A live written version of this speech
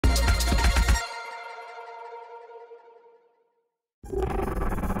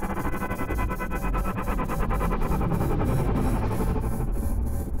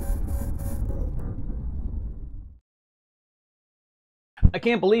I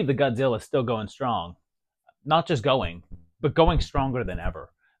can't believe the Godzilla is still going strong. Not just going, but going stronger than ever.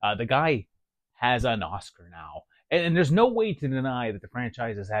 The guy has an Oscar now. And there's no way to deny that the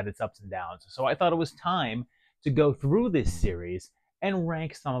franchise has had its ups and downs. So I thought it was time to go through this series and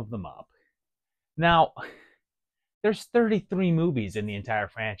rank some of them up. Now, there's 33 movies in the entire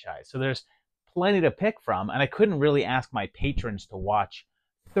franchise, so there's plenty to pick from, and I couldn't really ask my patrons to watch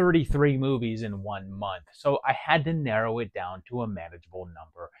 33 movies in 1 month, so I had to narrow it down to a manageable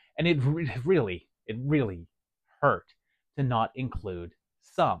number, and it really hurt to not include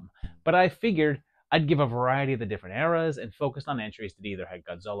some. But I figured I'd give a variety of the different eras and focused on entries that either had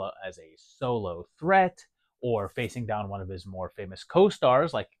Godzilla as a solo threat or facing down one of his more famous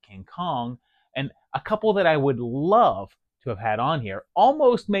co-stars like King Kong, and a couple that I would love to have had on here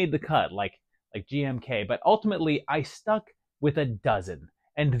almost made the cut, like GMK, but ultimately I stuck with a dozen,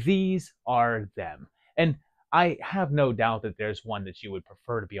 and these are them. And I have no doubt that there's one that you would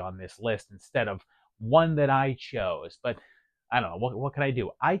prefer to be on this list instead of one that I chose, but I don't know, what can I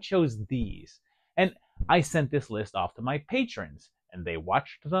do? I chose these, and I sent this list off to my patrons, and they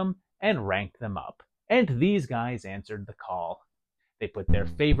watched them and ranked them up. And these guys answered the call. They put their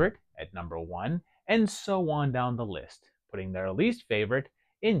favorite at number 1, and so on down the list, putting their least favorite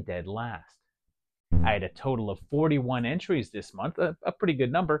in dead last. I had a total of 41 entries this month, a pretty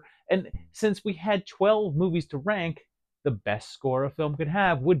good number, and since we had 12 movies to rank, the best score a film could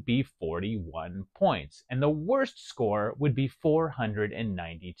have would be 41 points, and the worst score would be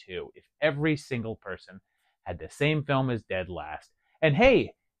 492 if every single person had the same film as dead last. And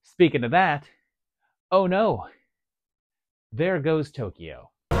hey, speaking of that, oh no, there goes Tokyo.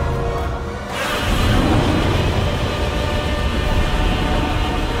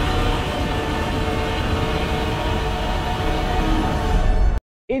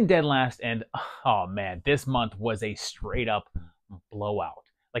 In dead last, and oh man, this month was a straight up blowout.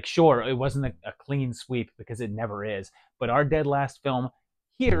 Like, sure, it wasn't a clean sweep because it never is, but our dead last film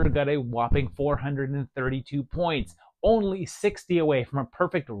here got a whopping 432 points, only 60 away from a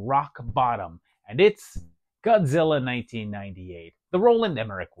perfect rock bottom, and it's Godzilla 1998, the Roland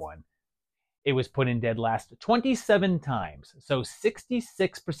Emmerich one. It was put in dead last 27 times, so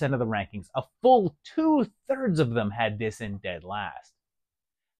 66% of the rankings, a full 2/3 of them had this in dead last.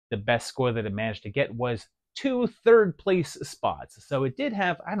 The best score that it managed to get was 2 third-place spots, so it did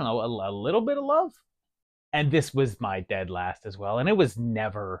have, I don't know, a little bit of love. And this was my dead last as well, and it was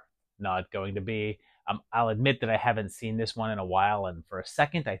never not going to be. I'll admit that I haven't seen this one in a while, and for a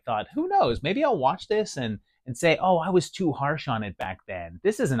second I thought, who knows, maybe I'll watch this and say, oh, I was too harsh on it back then.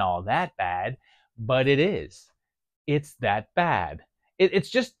 This isn't all that bad, but it is. It's that bad.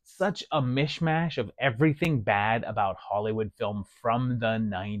 It's just such a mishmash of everything bad about Hollywood film from the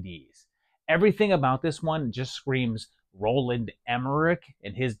 90s. Everything about this one just screams Roland Emmerich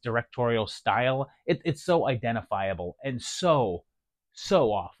and his directorial style. It's so identifiable and so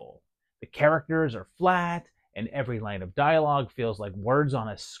awful. The characters are flat, and every line of dialogue feels like words on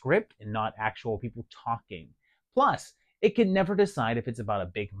a script and not actual people talking. Plus, it can never decide if it's about a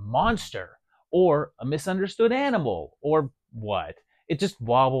big monster or a misunderstood animal or what. It just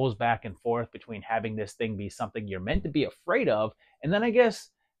wobbles back and forth between having this thing be something you're meant to be afraid of, and then I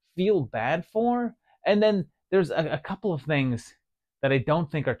guess feel bad for. And then there's a couple of things that I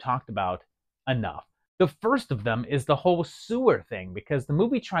don't think are talked about enough. The first of them is the whole sewer thing, because the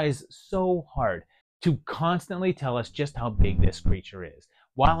movie tries so hard to constantly tell us just how big this creature is,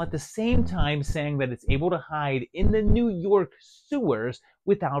 while at the same time saying that it's able to hide in the New York sewers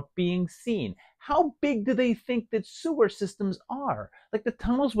without being seen. How big do they think that sewer systems are? Like, the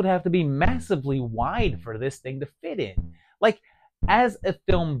tunnels would have to be massively wide for this thing to fit in. Like, as a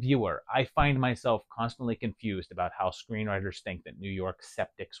film viewer, I find myself constantly confused about how screenwriters think that New York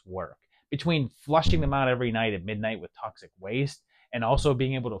septics work. Between flushing them out every night at midnight with toxic waste, and also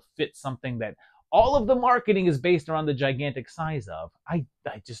being able to fit something that all of the marketing is based around the gigantic size of, I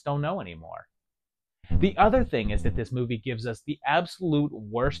just don't know anymore. The other thing is that this movie gives us the absolute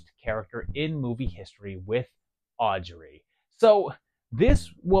worst character in movie history with Audrey. So this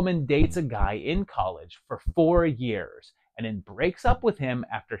woman dates a guy in college for 4 years and then breaks up with him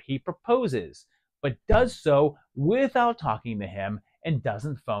after he proposes, but does so without talking to him and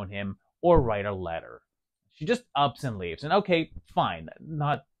doesn't phone him or write a letter. She just ups and leaves. And okay, fine,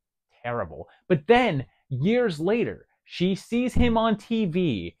 not terrible. But then, years later, she sees him on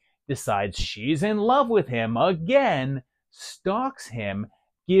TV, decides she's in love with him again, stalks him,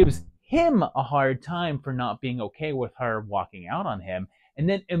 gives him a hard time for not being okay with her walking out on him, and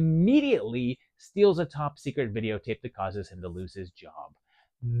then immediately steals a top secret videotape that causes him to lose his job.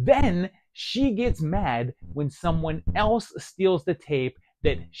 Then she gets mad when someone else steals the tape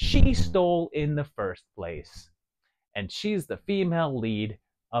that she stole in the first place. And she's the female lead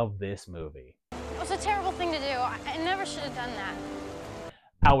of this movie. It was a terrible thing to do. I never should have done that.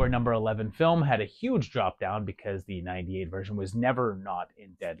 Our number 11 film had a huge drop down because the 98 version was never not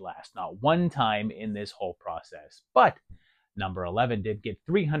in dead last, not one time in this whole process. But number 11 did get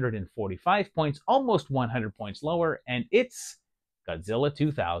 345 points, almost 100 points lower, and it's Godzilla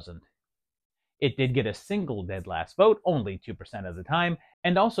 2000. It did get a single dead last vote, only 2% of the time,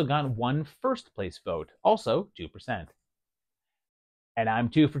 and also got one first place vote, also 2%. And I'm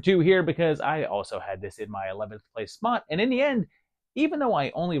 2 for 2 here because I also had this in my 11th place spot, and in the end, even though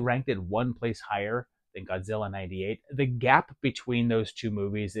I only ranked it one place higher than Godzilla 98, the gap between those two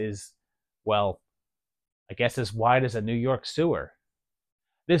movies is, well, I guess as wide as a New York sewer.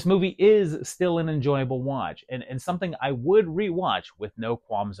 This movie is still an enjoyable watch, and something I would rewatch with no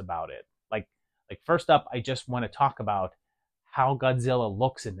qualms about it. Like first up, I just want to talk about how Godzilla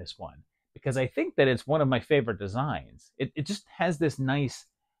looks in this one, because I think that it's one of my favorite designs. It just has this nice,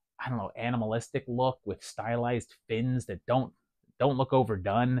 I don't know, animalistic look with stylized fins that don't look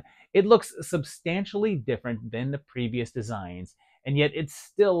overdone. It looks substantially different than the previous designs, and yet it's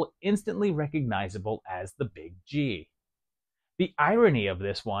still instantly recognizable as the Big G. The irony of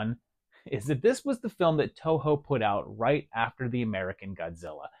this one is that this was the film that Toho put out right after the American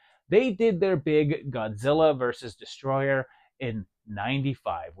Godzilla. They did their big Godzilla vs. Destroyer in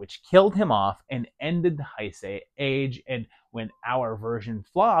 '95, which killed him off and ended the Heisei age, and when our version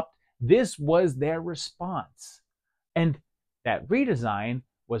flopped, this was their response. And that redesign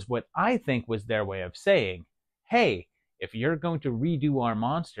was what I think was their way of saying, hey, if you're going to redo our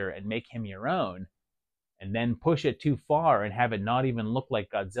monster and make him your own, and then push it too far and have it not even look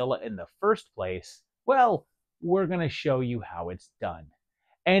like Godzilla in the first place, well, we're going to show you how it's done.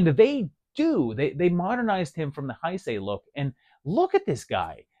 And they do. They modernized him from the Heisei look, and look at this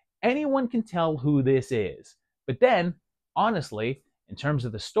guy. Anyone can tell who this is. But then, honestly, in terms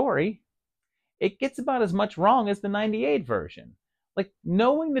of the story, it gets about as much wrong as the 98 version. Like,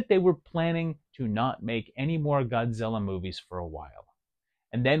 knowing that they were planning to not make any more Godzilla movies for a while.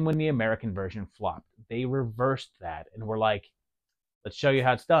 And then when the American version flopped, they reversed that and were like, let's show you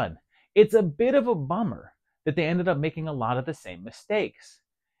how it's done. It's a bit of a bummer that they ended up making a lot of the same mistakes.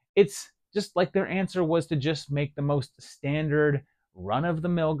 It's just like their answer was to just make the most standard,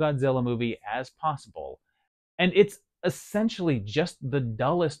 run-of-the-mill Godzilla movie as possible. And it's essentially just the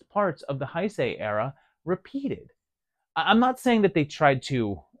dullest parts of the Heisei era repeated. I'm not saying that they tried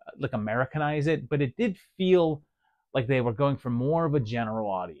to Americanize it, but it did feel like they were going for more of a general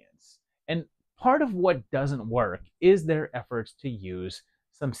audience. And part of what doesn't work is their efforts to use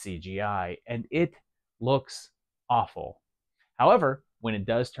some CGI, and it looks awful. However, when it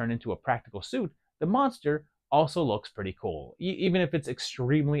does turn into a practical suit, the monster also looks pretty cool, even if it's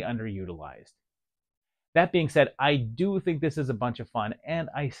extremely underutilized. That being said, I do think this is a bunch of fun, and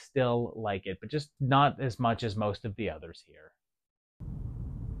I still like it, but just not as much as most of the others here.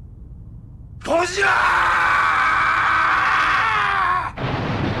 Godzilla!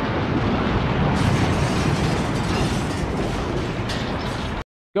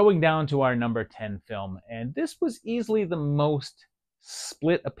 Going down to our number 10 film, and this was easily the most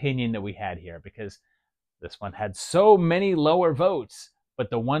split opinion that we had here, because this one had so many lower votes, but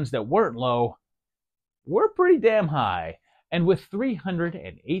the ones that weren't low were pretty damn high. And with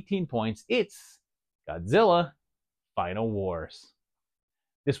 318 points, it's Godzilla Final Wars.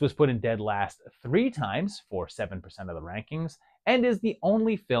 This was put in dead last 3 times for 7% of the rankings, and is the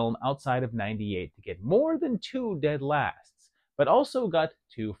only film outside of 98 to get more than 2 dead lasts, but also got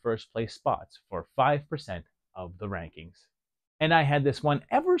 2 first place spots for 5% of the rankings. And I had this one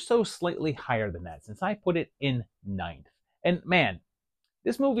ever so slightly higher than that, since I put it in 9th. And man,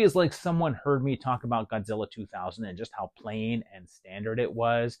 this movie is like someone heard me talk about Godzilla 2000 and just how plain and standard it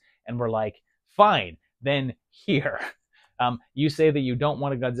was, and were like, fine, then here. You say that you don't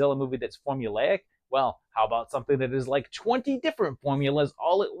want a Godzilla movie that's formulaic? Well, how about something that is like 20 different formulas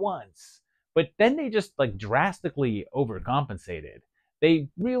all at once? But then they just drastically overcompensated. They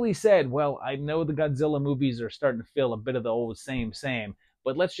really said, well, I know the Godzilla movies are starting to feel a bit of the old same,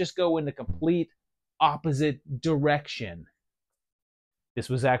 but let's just go in the complete opposite direction. This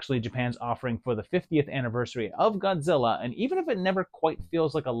was actually Japan's offering for the 50th anniversary of Godzilla, and even if it never quite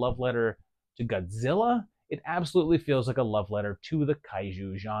feels like a love letter to Godzilla, it absolutely feels like a love letter to the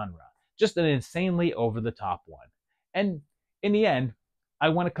kaiju genre. Just an insanely over-the-top one. And in the end, I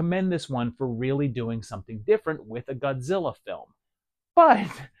want to commend this one for really doing something different with a Godzilla film. But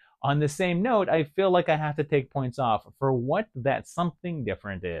on the same note, I feel like I have to take points off for what that something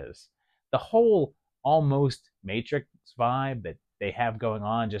different is. The whole almost Matrix vibe that they have going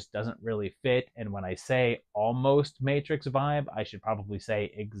on just doesn't really fit. And when I say almost Matrix vibe, I should probably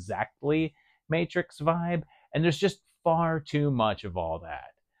say exactly Matrix vibe. And there's just far too much of all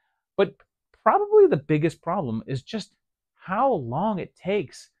that. But probably the biggest problem is just how long it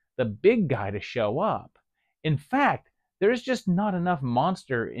takes the big guy to show up. In fact, there's just not enough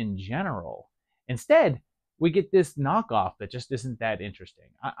monster in general. Instead, we get this knockoff that just isn't that interesting.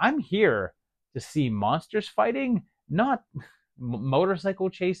 I'm here to see monsters fighting, not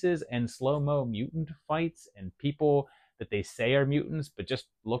motorcycle chases and slow-mo mutant fights and people that they say are mutants but just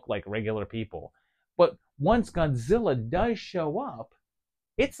look like regular people. But once Godzilla does show up,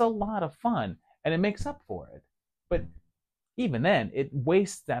 it's a lot of fun and it makes up for it. But even then, it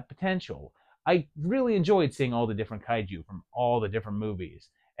wastes that potential. I really enjoyed seeing all the different kaiju from all the different movies,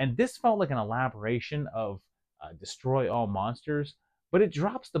 and this felt like an elaboration of Destroy All Monsters, but it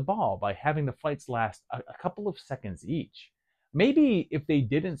drops the ball by having the fights last a couple of seconds each. Maybe if they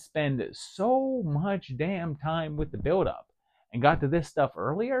didn't spend so much damn time with the build-up and got to this stuff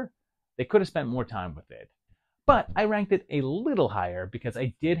earlier, they could have spent more time with it. But I ranked it a little higher because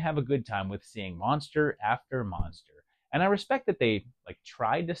I did have a good time with seeing monster after monster. And I respect that they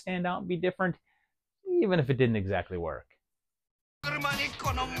tried to stand out and be different, even if it didn't exactly work.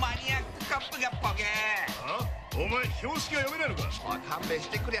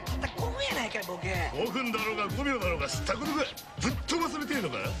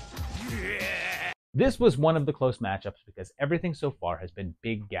 This was one of the close matchups because everything so far has been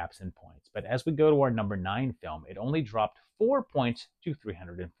big gaps in points. But as we go to our number 9 film, it only dropped 4 points to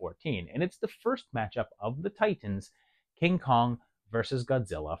 314. And it's the first matchup of the Titans, King Kong versus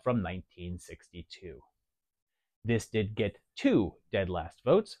Godzilla from 1962. This did get 2 dead last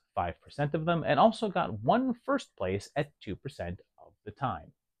votes, 5% of them, and also got 1 first place at 2% of the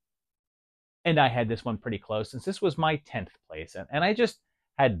time. And I had this one pretty close since this was my 10th place, and I just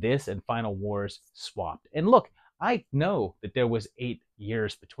had this and Final Wars swapped. And look, I know that there was 8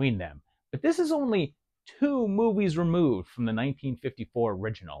 years between them, but this is only 2 movies removed from the 1954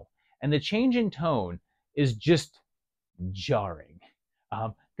 original, and the change in tone is just jarring.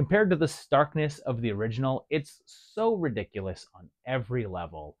 Compared to the starkness of the original, it's so ridiculous on every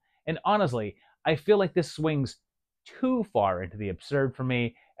level. And honestly, I feel like this swings too far into the absurd for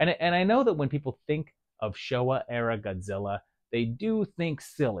me. And I know that when people think of Showa-era Godzilla, they do think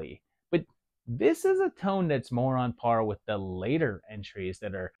silly. But this is a tone that's more on par with the later entries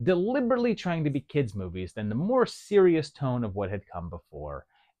that are deliberately trying to be kids' movies than the more serious tone of what had come before,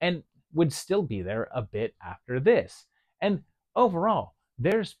 and would still be there a bit after this. And overall,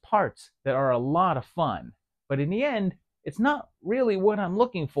 there's parts that are a lot of fun, but in the end, it's not really what I'm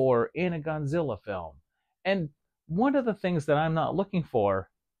looking for in a Godzilla film. And one of the things that I'm not looking for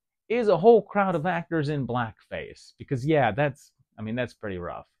is a whole crowd of actors in blackface, because yeah, that's pretty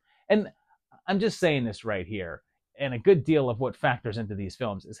rough. And I'm just saying this right here, and a good deal of what factors into these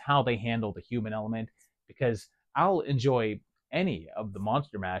films is how they handle the human element, because I'll enjoy any of the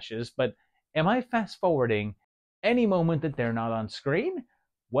monster mashes, but am I fast forwarding any moment that they're not on screen?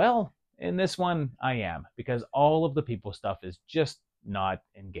 Well, in this one, I am, because all of the people stuff is just not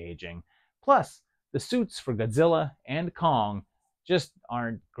engaging. Plus, the suits for Godzilla and Kong just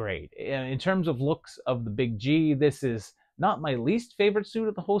aren't great. In terms of looks of the Big G, this is not my least favorite suit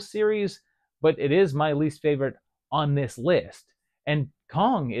of the whole series, but it is my least favorite on this list. And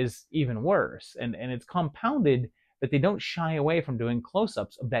Kong is even worse, and it's compounded that they don't shy away from doing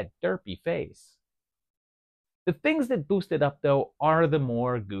close-ups of that derpy face. The things that boost it up, though, are the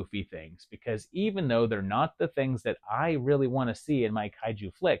more goofy things, because even though they're not the things that I really want to see in my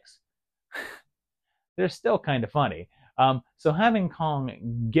kaiju flicks, they're still kind of funny. So having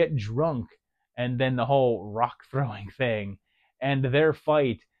Kong get drunk and then the whole rock throwing thing and their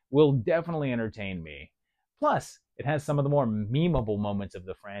fight will definitely entertain me. Plus, it has some of the more memeable moments of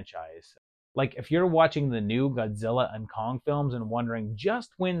the franchise. Like if you're watching the new Godzilla and Kong films and wondering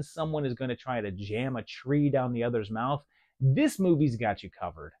just when someone is going to try to jam a tree down the other's mouth, this movie's got you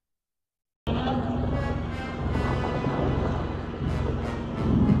covered.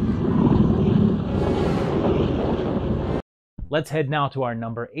 Let's head now to our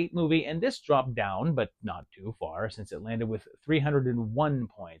number 8 movie, and this dropped down, but not too far, since it landed with 301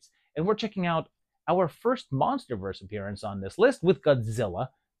 points. And we're checking out our first MonsterVerse appearance on this list with Godzilla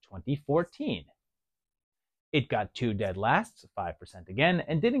 2014. It got 2 dead lasts, 5% again,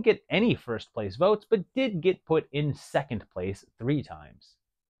 and didn't get any first place votes, but did get put in second place 3 times.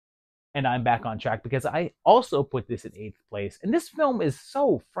 And I'm back on track because I also put this in 8th place. And this film is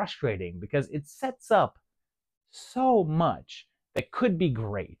so frustrating because it sets up so much that could be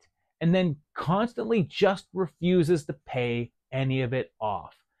great and then constantly just refuses to pay any of it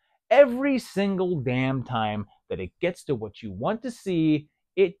off. Every single damn time that it gets to what you want to see,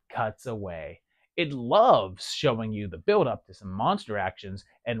 it cuts away. It loves showing you the build up to some monster actions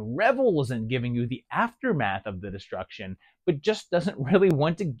and revels in giving you the aftermath of the destruction, but just doesn't really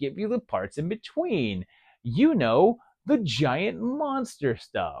want to give you the parts in between. You know, the giant monster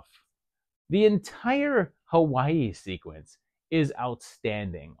stuff. The entire Hawaii sequence is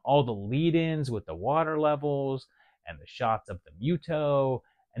outstanding. All the lead-ins with the water levels and the shots of the Muto,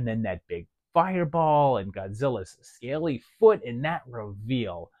 and then that big fireball and Godzilla's scaly foot and that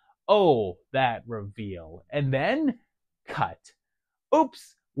reveal. Oh, that reveal. And then, cut.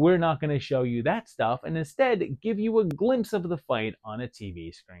 Oops, we're not going to show you that stuff and instead give you a glimpse of the fight on a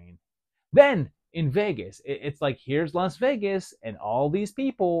TV screen. Then, in Vegas, it's like, here's Las Vegas and all these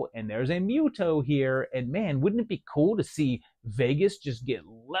people, and there's a Muto here, and man, wouldn't it be cool to see Vegas just get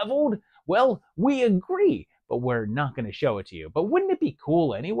leveled? Well, we agree, but we're not going to show it to you. But wouldn't it be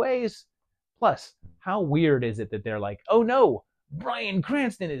cool anyways? Plus, how weird is it that they're like, oh no, Bryan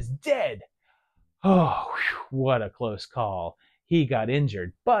Cranston is dead. Oh, whew, what a close call. He got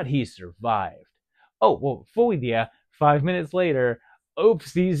injured, but he survived. Oh, well, fool ya, 5 minutes later,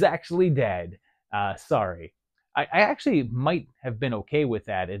 oops, he's actually dead. Sorry. I actually might have been okay with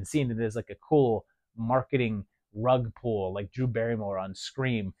that and seen it as like a cool marketing rug pull like Drew Barrymore on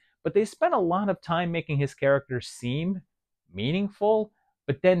Scream. But they spent a lot of time making his character seem meaningful,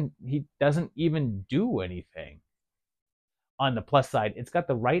 but then he doesn't even do anything. On the plus side, it's got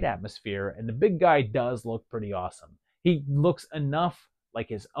the right atmosphere, and the big guy does look pretty awesome. He looks enough like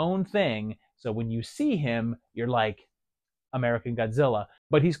his own thing, so when you see him, you're like, American Godzilla,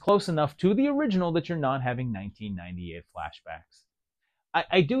 but he's close enough to the original that you're not having 1998 flashbacks.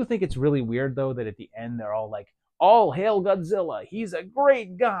 I do think it's really weird, though, that at the end they're all like, all hail Godzilla, he's a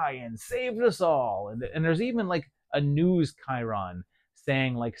great guy and saved us all. And there's even like a news chyron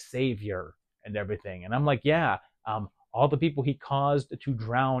saying like savior and everything. And I'm like, yeah, all the people he caused to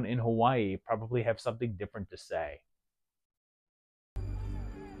drown in Hawaii probably have something different to say.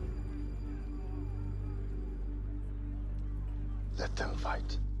 Let them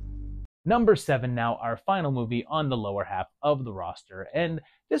fight. Number 7 now, our final movie on the lower half of the roster, and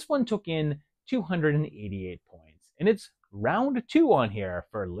this one took in 288 points. And it's round 2 on here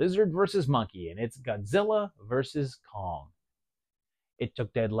for Lizard vs. Monkey, and it's Godzilla vs. Kong. It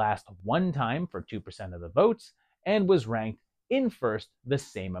took dead last 1 time for 2% of the votes, and was ranked in first the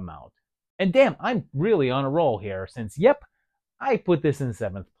same amount. And damn, I'm really on a roll here, since yep, I put this in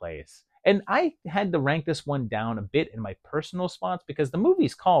 7th place. And I had to rank this one down a bit in my personal spots because the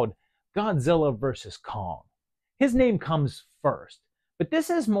movie's called Godzilla vs. Kong. His name comes first, but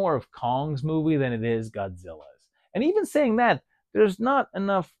this is more of Kong's movie than it is Godzilla's. And even saying that, there's not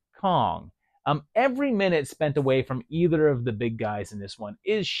enough Kong. Every minute spent away from either of the big guys in this one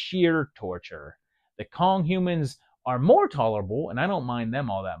is sheer torture. The Kong humans are more tolerable, and I don't mind them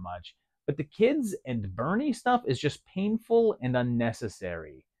all that much, but the kids and Bernie stuff is just painful and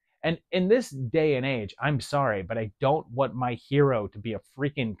unnecessary. And in this day and age, I'm sorry, but I don't want my hero to be a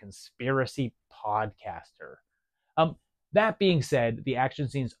freaking conspiracy podcaster. That being said, the action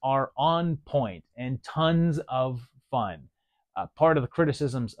scenes are on point and tons of fun. Part of the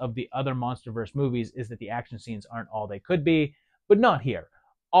criticisms of the other MonsterVerse movies is that the action scenes aren't all they could be, but not here.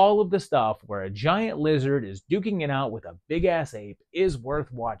 All of the stuff where a giant lizard is duking it out with a big-ass ape is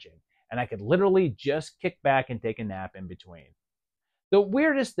worth watching, and I could literally just kick back and take a nap in between. The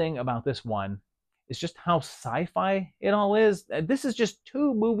weirdest thing about this one is just how sci-fi it all is. This is just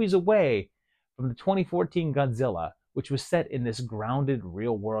 2 movies away from the 2014 Godzilla, which was set in this grounded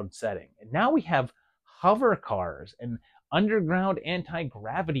real-world setting. And now we have hover cars and underground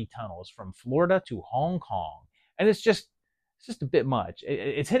anti-gravity tunnels from Florida to Hong Kong. And it's just a bit much.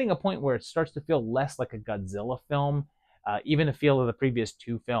 It's hitting a point where it starts to feel less like a Godzilla film, even the feel of the previous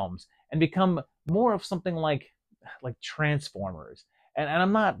 2 films, and become more of something like Transformers. And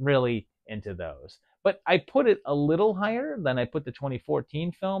I'm not really into those. But I put it a little higher than I put the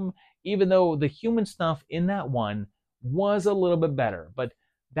 2014 film, even though the human stuff in that one was a little bit better. But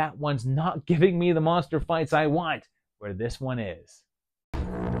that one's not giving me the monster fights I want, where this one is.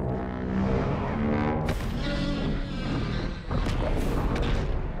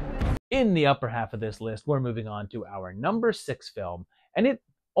 In the upper half of this list, we're moving on to our number 6 film, and it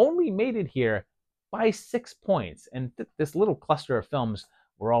only made it here by 6 points. And this little cluster of films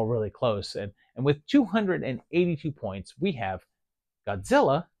were all really close. And with 282 points, we have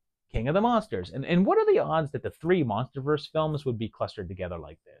Godzilla, King of the Monsters. And what are the odds that the three MonsterVerse films would be clustered together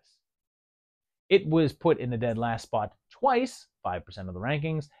like this? It was put in the dead last spot twice, 5% of the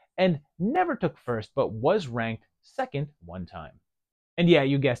rankings, and never took first, but was ranked second one time. And yeah,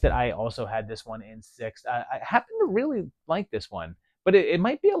 you guessed it, I also had this one in sixth. I happen to really like this one, but it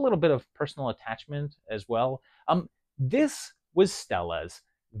might be a little bit of personal attachment as well. This was Stella's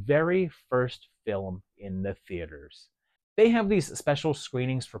very first film in the theaters. They have these special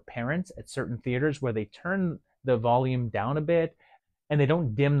screenings for parents at certain theaters where they turn the volume down a bit and they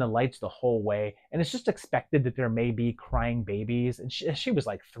don't dim the lights the whole way. And it's just expected that there may be crying babies. And she was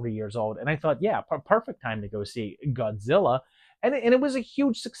like 3 years old. And I thought, yeah, perfect time to go see Godzilla. And it was a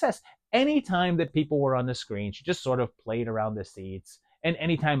huge success. Anytime that people were on the screen, she just sort of played around the seats. And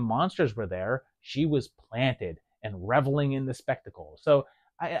anytime monsters were there, she was planted and reveling in the spectacle. So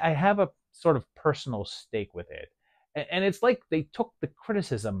I have a sort of personal stake with it. And it's like they took the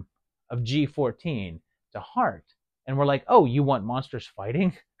criticism of G14 to heart. And we're like, oh, you want monsters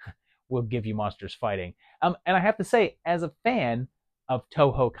fighting? We'll give you monsters fighting. And I have to say, as a fan of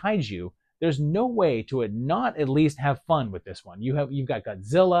Toho Kaiju, there's no way to not at least have fun with this one. You've got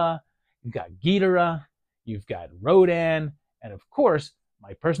Godzilla, you've got Ghidorah, you've got Rodan, and of course,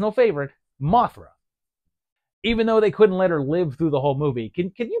 my personal favorite, Mothra. Even though they couldn't let her live through the whole movie,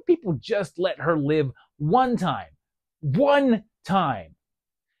 can you people just let her live one time? One time.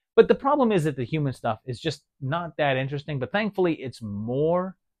 But the problem is that the human stuff is just not that interesting. But thankfully, it's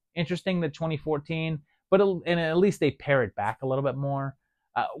more interesting than 2014. And at least they pare it back a little bit more.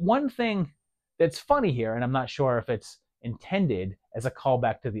 One thing that's funny here, and I'm not sure if it's intended as a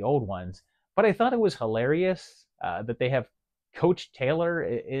callback to the old ones, but I thought it was hilarious that they have Coach Taylor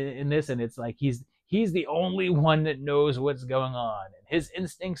in this, and it's like he's the only one that knows what's going on, and his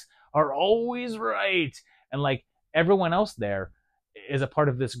instincts are always right. And like everyone else there is a part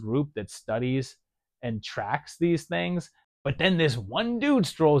of this group that studies and tracks these things. But then this one dude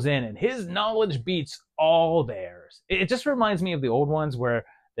strolls in and his knowledge beats all theirs. It just reminds me of the old ones where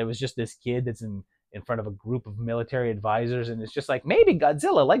there was just this kid that's in front of a group of military advisors and it's just like, maybe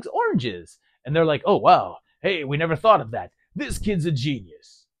Godzilla likes oranges. And they're like, oh, wow, hey, we never thought of that. This kid's a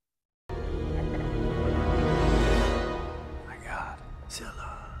genius.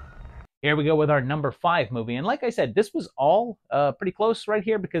 Here we go with our number 5 movie. And like I said, this was all pretty close right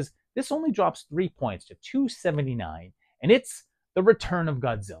here because this only drops 3 points to 279. And it's The Return of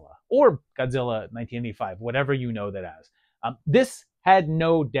Godzilla, or Godzilla 1985, whatever you know that as. This had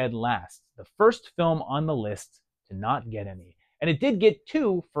no dead last. The first film on the list to not get any. And it did get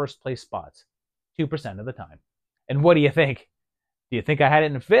 2 first place spots, 2% of the time. And what do you think? Do you think I had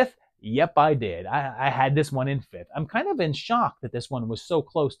it in 5th? Yep, I did. I had this one in 5th. I'm kind of in shock that this one was so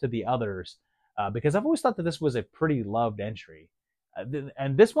close to the others because I've always thought that this was a pretty loved entry.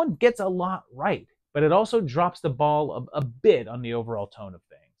 And this one gets a lot right, but it also drops the ball a bit on the overall tone of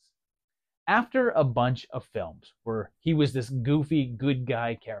things. After a bunch of films where he was this goofy good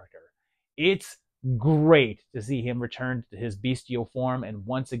guy character, it's great to see him return to his bestial form and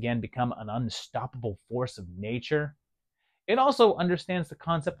once again become an unstoppable force of nature. It also understands the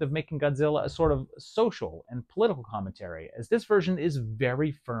concept of making Godzilla a sort of social and political commentary, as this version is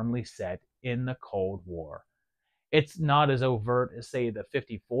very firmly set in the Cold War. It's not as overt as, say, the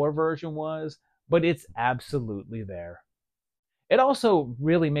 54 version was, but it's absolutely there. It also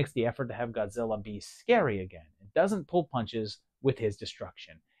really makes the effort to have Godzilla be scary again. It doesn't pull punches with his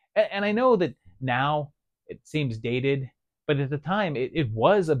destruction. And I know that now it seems dated, but at the time, it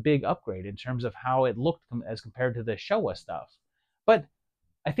was a big upgrade in terms of how it looked as compared to the Showa stuff. But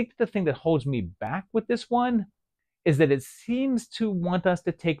I think the thing that holds me back with this one is that it seems to want us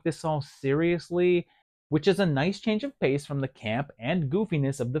to take this all seriously, which is a nice change of pace from the camp and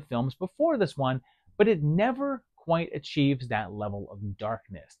goofiness of the films before this one, but it never quite achieves that level of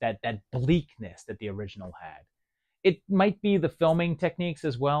darkness, that bleakness that the original had. It might be the filming techniques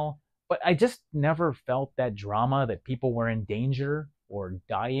as well, but I just never felt that drama that people were in danger or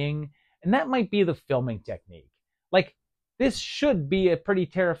dying. And that might be the filming technique. Like, this should be a pretty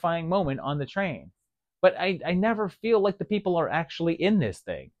terrifying moment on the train. But I never feel like the people are actually in this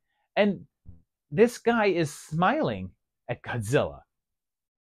thing. And this guy is smiling at Godzilla.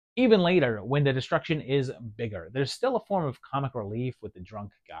 Even later, when the destruction is bigger, there's still a form of comic relief with the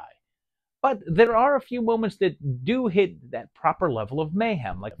drunk guy. But there are a few moments that do hit that proper level of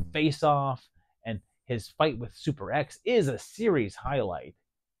mayhem, like Face Off, and his fight with Super X is a series highlight.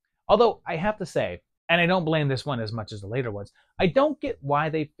 Although I have to say, and I don't blame this one as much as the later ones, I don't get why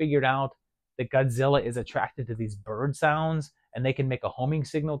they figured out that Godzilla is attracted to these bird sounds and they can make a homing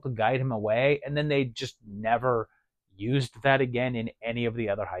signal to guide him away, and then they just never used that again in any of the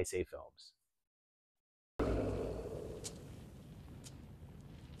other Heisei films.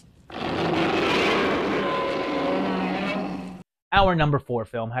 Our number 4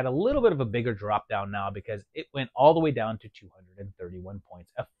 film had a little bit of a bigger drop down now because it went all the way down to 231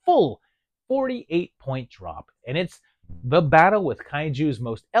 points, a full 48-point drop, and it's the battle with Kaiju's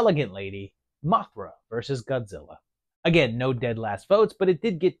most elegant lady, Mothra versus Godzilla. Again, no dead last votes, but it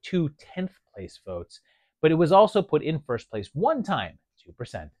did get 2 10th place votes, but it was also put in first place one time,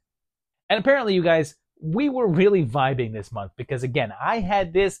 2%. And apparently, you guys, we were really vibing this month because, again, I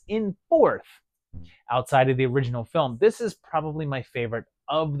had this in 4th. Outside of the original film, this is probably my favorite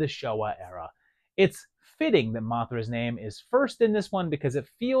of the Showa era. It's fitting that Mothra's name is first in this one because it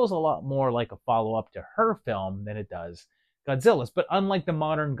feels a lot more like a follow-up to her film than it does Godzilla's. But unlike the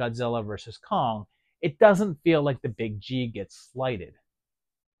modern Godzilla vs. Kong, it doesn't feel like the big G gets slighted.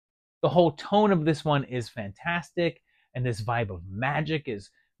 The whole tone of this one is fantastic, and this vibe of magic is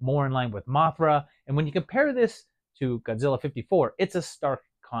more in line with Mothra. And when you compare this to Godzilla 54, it's a stark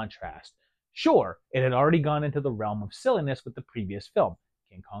contrast. Sure, it had already gone into the realm of silliness with the previous film,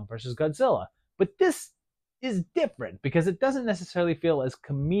 King Kong vs. Godzilla, but this is different because it doesn't necessarily feel as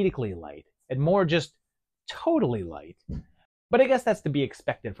comedically light and more just totally light. But I guess that's to be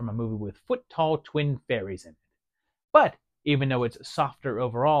expected from a movie with foot-tall twin fairies in it. But even though it's softer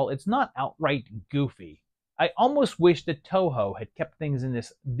overall, it's not outright goofy. I almost wish that Toho had kept things in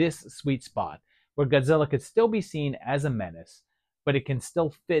this sweet spot where Godzilla could still be seen as a menace, but it can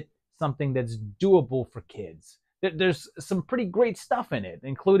still fit something that's doable for kids. There's some pretty great stuff in it,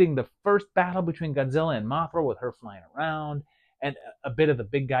 including the first battle between Godzilla and Mothra with her flying around, and a bit of the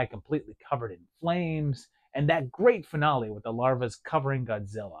big guy completely covered in flames, and that great finale with the larvas covering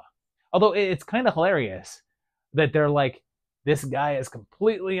Godzilla. Although it's kind of hilarious that they're like, this guy is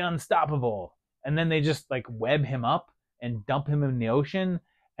completely unstoppable, and then they just like web him up and dump him in the ocean,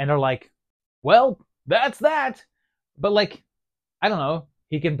 and are like, well, that's that. But like, I don't know,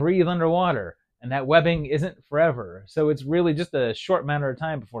 he can breathe underwater, and that webbing isn't forever. So it's really just a short matter of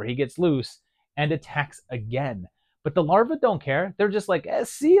time before he gets loose and attacks again. But the larvae don't care. They're just like,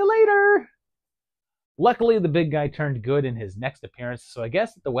 see you later. Luckily, the big guy turned good in his next appearance, so I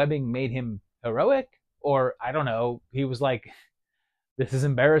guess the webbing made him heroic? Or, I don't know, he was like, this is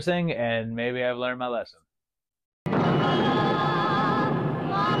embarrassing, and maybe I've learned my lesson.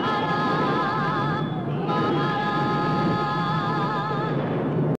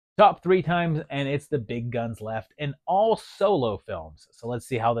 Top 3 times, and it's the big guns left, and all solo films. So let's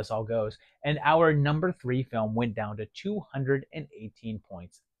see how this all goes. And our number 3 film went down to 218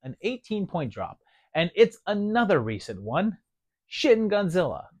 points, an 18-point drop. And it's another recent one, Shin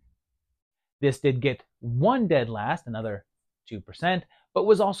Godzilla. This did get 1 dead last, another 2%, but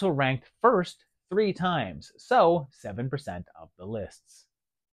was also ranked first 3 times, so 7% of the lists.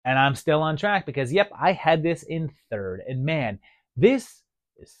 And I'm still on track because, yep, I had this in 3rd, and man, this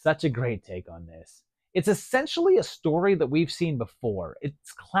is such a great take on this. It's essentially a story that we've seen before.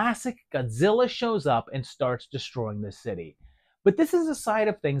 It's classic Godzilla shows up and starts destroying the city. But this is a side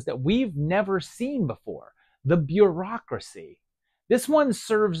of things that we've never seen before, the bureaucracy. This one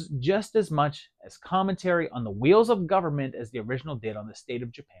serves just as much as commentary on the wheels of government as the original did on the state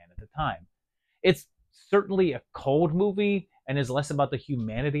of Japan at the time. It's certainly a cold movie and is less about the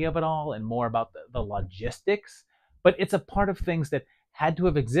humanity of it all and more about the logistics, but it's a part of things that had to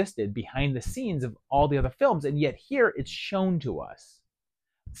have existed behind the scenes of all the other films, and yet here it's shown to us.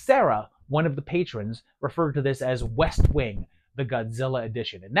 Sarah, one of the patrons, referred to this as West Wing, the Godzilla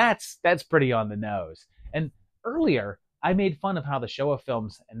edition, and that's pretty on the nose. And earlier, I made fun of how the Showa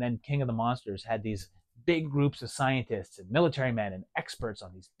films and then King of the Monsters had these big groups of scientists and military men and experts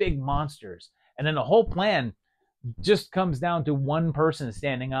on these big monsters, and then the whole plan just comes down to one person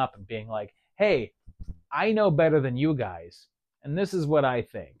standing up and being like, hey, I know better than you guys, and this is what I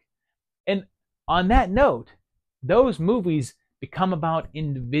think. And on that note, those movies become about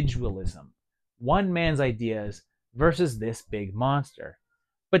individualism, one man's ideas versus this big monster.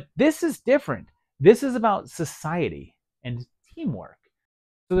 But this is different. This is about society and teamwork.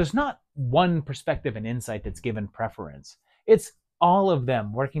 So there's not one perspective and insight that's given preference. It's all of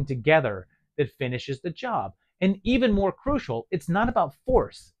them working together that finishes the job. And even more crucial, it's not about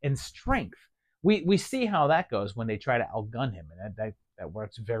force and strength. We see how that goes when they try to outgun him, and that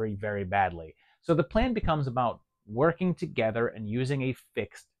works very, very badly. So the plan becomes about working together and using a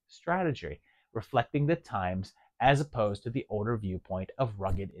fixed strategy, reflecting the times as opposed to the older viewpoint of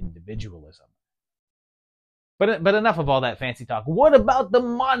rugged individualism. But enough of all that fancy talk. What about the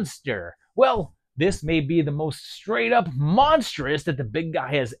monster? Well, this may be the most straight up monstrous that the big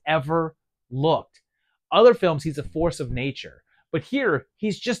guy has ever looked. Other films, he's a force of nature. But here,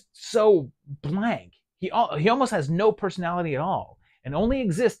 he's just so blank. He almost has no personality at all and only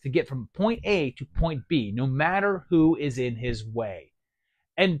exists to get from point A to point B, no matter who is in his way.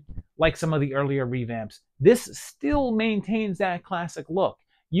 And like some of the earlier revamps, this still maintains that classic look.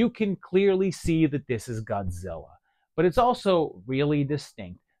 You can clearly see that this is Godzilla, but it's also really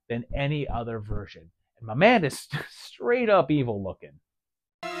distinct than any other version. And my man is straight up evil looking.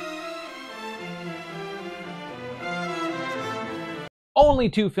 Only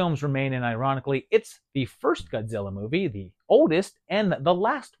 2 films remain, and ironically, it's the first Godzilla movie, the oldest, and the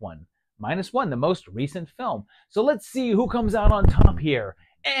last one, -1, the most recent film. So let's see who comes out on top here.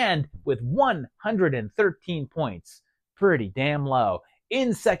 And with 113 points, pretty damn low.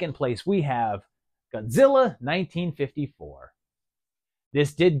 In second place, we have Godzilla 1954.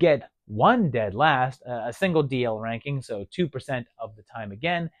 This did get 1 dead last, a single DL ranking, so 2% of the time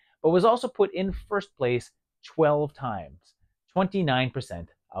again, but was also put in first place 12 times, 29%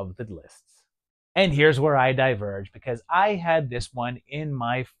 of the lists. And here's where I diverge, because I had this one in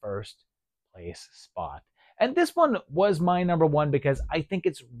my first place spot. And this one was my number 1 because I think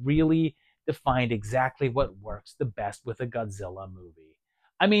it's really defined exactly what works the best with a Godzilla movie.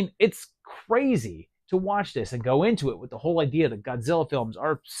 I mean, it's crazy to watch this and go into it with the whole idea that Godzilla films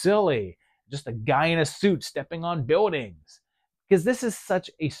are silly, just a guy in a suit stepping on buildings. Because this is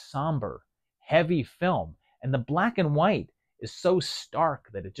such a somber, heavy film, and the black and white is so stark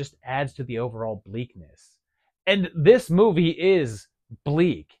that it just adds to the overall bleakness. And this movie is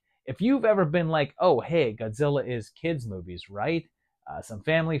bleak. If you've ever been like, oh, hey, Godzilla is kids' movies, right? Some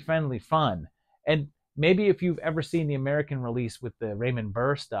family-friendly fun. And maybe if you've ever seen the American release with the Raymond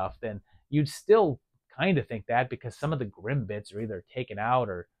Burr stuff, then you'd still kind of think that, because some of the grim bits are either taken out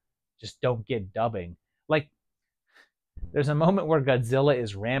or just don't get dubbing. Like, there's a moment where Godzilla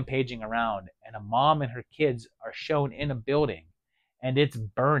is rampaging around and a mom and her kids are shown in a building and it's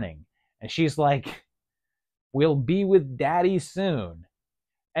burning. And she's like, we'll be with daddy soon.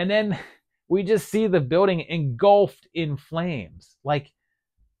 And then we just see the building engulfed in flames. Like,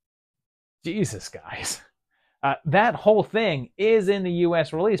 Jesus, guys. That whole thing is in the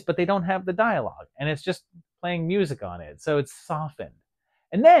US release, but they don't have the dialogue. And it's just playing music on it. So it's softened.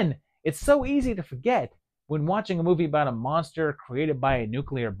 And then it's so easy to forget when watching a movie about a monster created by a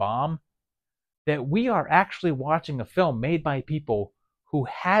nuclear bomb that we are actually watching a film made by people who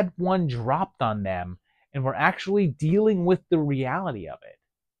had one dropped on them and were actually dealing with the reality of it.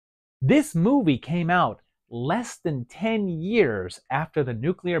 This movie came out less than 10 years after the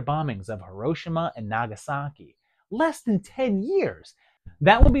nuclear bombings of Hiroshima and Nagasaki. Less than 10 years.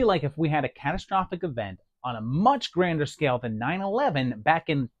 That would be like if we had a catastrophic event on a much grander scale than 9/11 back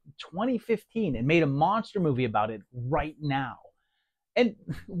in 2015 and made a monster movie about it right now. And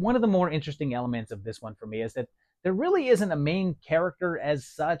one of the more interesting elements of this one for me is that there really isn't a main character as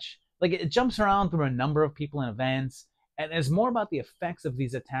such. Like, it jumps around through a number of people and events, and it's more about the effects of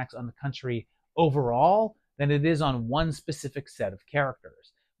these attacks on the country overall than it is on one specific set of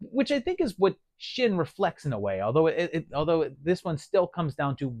characters, which I think is what Shin reflects in a way, although this one still comes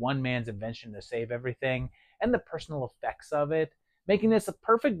down to one man's invention to save everything and the personal effects of it, making this a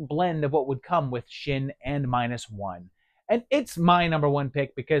perfect blend of what would come with Shin and -1. And it's my number 1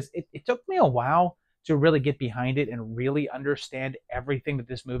 pick because it took me a while to really get behind it and really understand everything that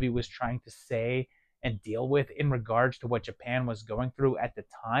this movie was trying to say and deal with in regards to what Japan was going through at the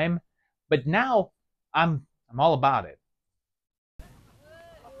time. But now I'm all about it.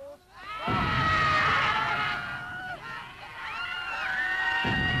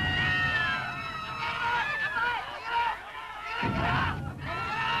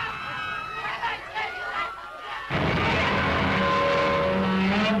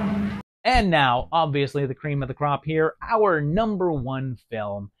 And now, obviously, the cream of the crop here, our number 1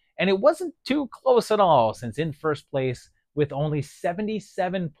 film. And it wasn't too close at all, since in first place, with only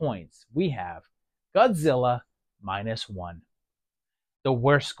 77 points, we have Godzilla -1. The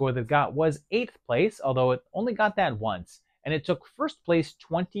worst score that it got was 8th place, although it only got that once, and it took first place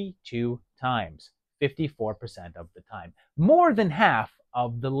 22 times, 54% of the time, more than half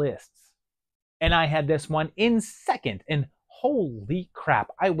of the lists. And I had this one in second, and holy crap,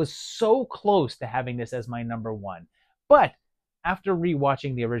 I was so close to having this as my number 1. But after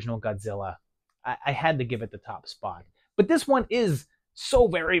rewatching the original Godzilla, I had to give it the top spot. But this one is so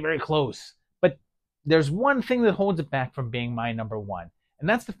very, very close. But there's one thing that holds it back from being my number 1, and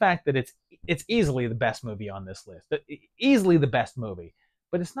that's the fact that it's easily the best movie on this list. Easily the best movie.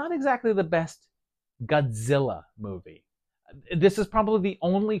 But it's not exactly the best Godzilla movie. This is probably the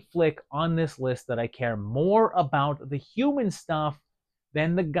only flick on this list that I care more about the human stuff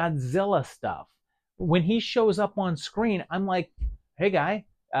than the Godzilla stuff. When he shows up on screen, I'm like, hey guy,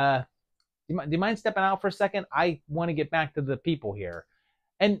 do you mind stepping out for a second? I want to get back to the people here.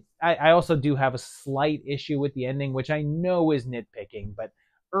 And I also do have a slight issue with the ending, which I know is nitpicking, but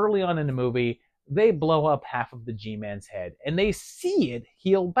early on in the movie, they blow up half of the G-Man's head, and they see it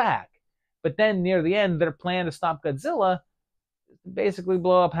heal back. But then near the end, their plan to stop Godzilla basically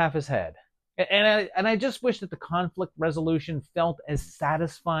blow up half his head. And I just wish that the conflict resolution felt as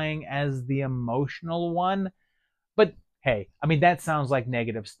satisfying as the emotional one. But hey, I mean, that sounds like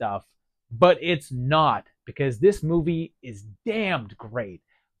negative stuff, but it's not, because this movie is damned great.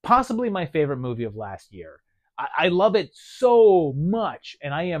 Possibly my favorite movie of last year. I love it so much,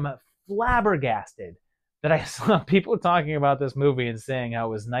 and I am flabbergasted that I saw people talking about this movie and saying how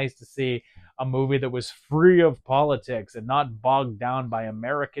it was nice to see a movie that was free of politics and not bogged down by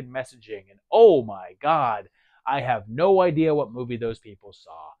American messaging. And oh my God, I have no idea what movie those people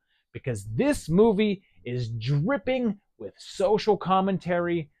saw, because this movie is dripping with social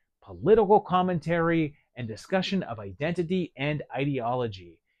commentary, political commentary, and discussion of identity and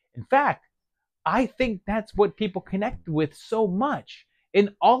ideology. In fact, I think that's what people connect with so much.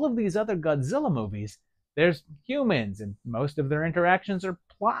 In all of these other Godzilla movies, there's humans, and most of their interactions are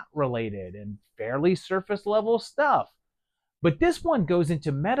plot related and fairly surface level stuff. But this one goes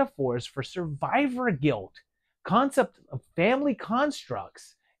into metaphors for survivor guilt, concept of family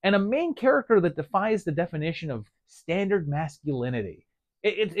constructs, and a main character that defies the definition of standard masculinity.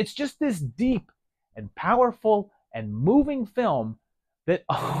 It's just this deep and powerful and moving film that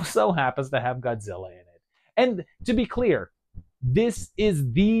also happens to have Godzilla in it. And to be clear, this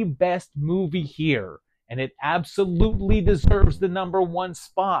is the best movie here, and it absolutely deserves the #1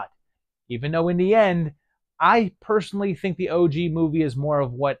 spot. Even though in the end, I personally think the OG movie is more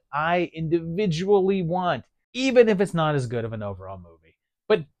of what I individually want, even if it's not as good of an overall movie.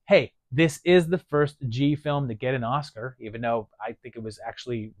 But hey, this is the first G film to get an Oscar, even though I think it was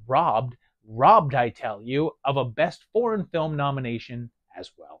actually robbed, I tell you, of a Best Foreign Film nomination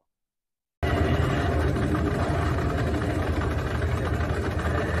as well.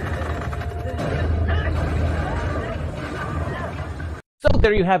 So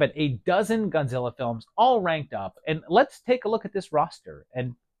there you have it, a dozen Godzilla films all ranked up, and let's take a look at this roster.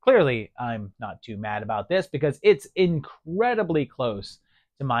 And clearly, I'm not too mad about this because it's incredibly close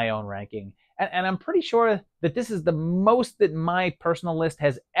to my own ranking. And I'm pretty sure that this is the most that my personal list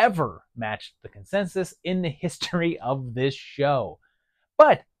has ever matched the consensus in the history of this show.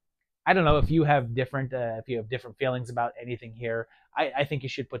 But I don't know if you have different feelings about anything here. I think you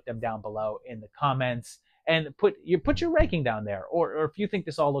should put them down below in the comments and put your ranking down there. Or if you think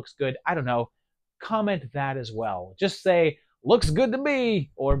this all looks good, I don't know, comment that as well. Just say, looks good to me,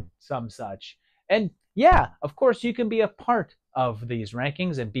 or some such. And yeah, of course, you can be a part of these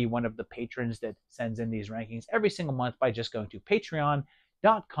rankings and be one of the patrons that sends in these rankings every single month by just going to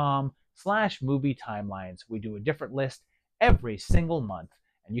patreon.com/movie timelines. We do a different list every single month,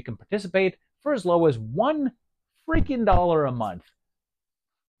 and you can participate for as low as $1 freaking a month.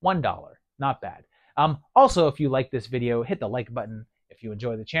 $1, not bad. Also, if you like this video, hit the like button. If you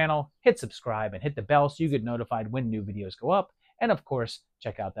enjoy the channel, hit subscribe and hit the bell so you get notified when new videos go up. And of course,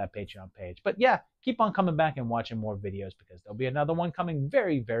 check out that Patreon page. But yeah, keep on coming back and watching more videos because there'll be another one coming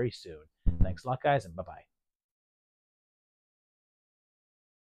very, very soon. Thanks a lot, guys, and bye-bye.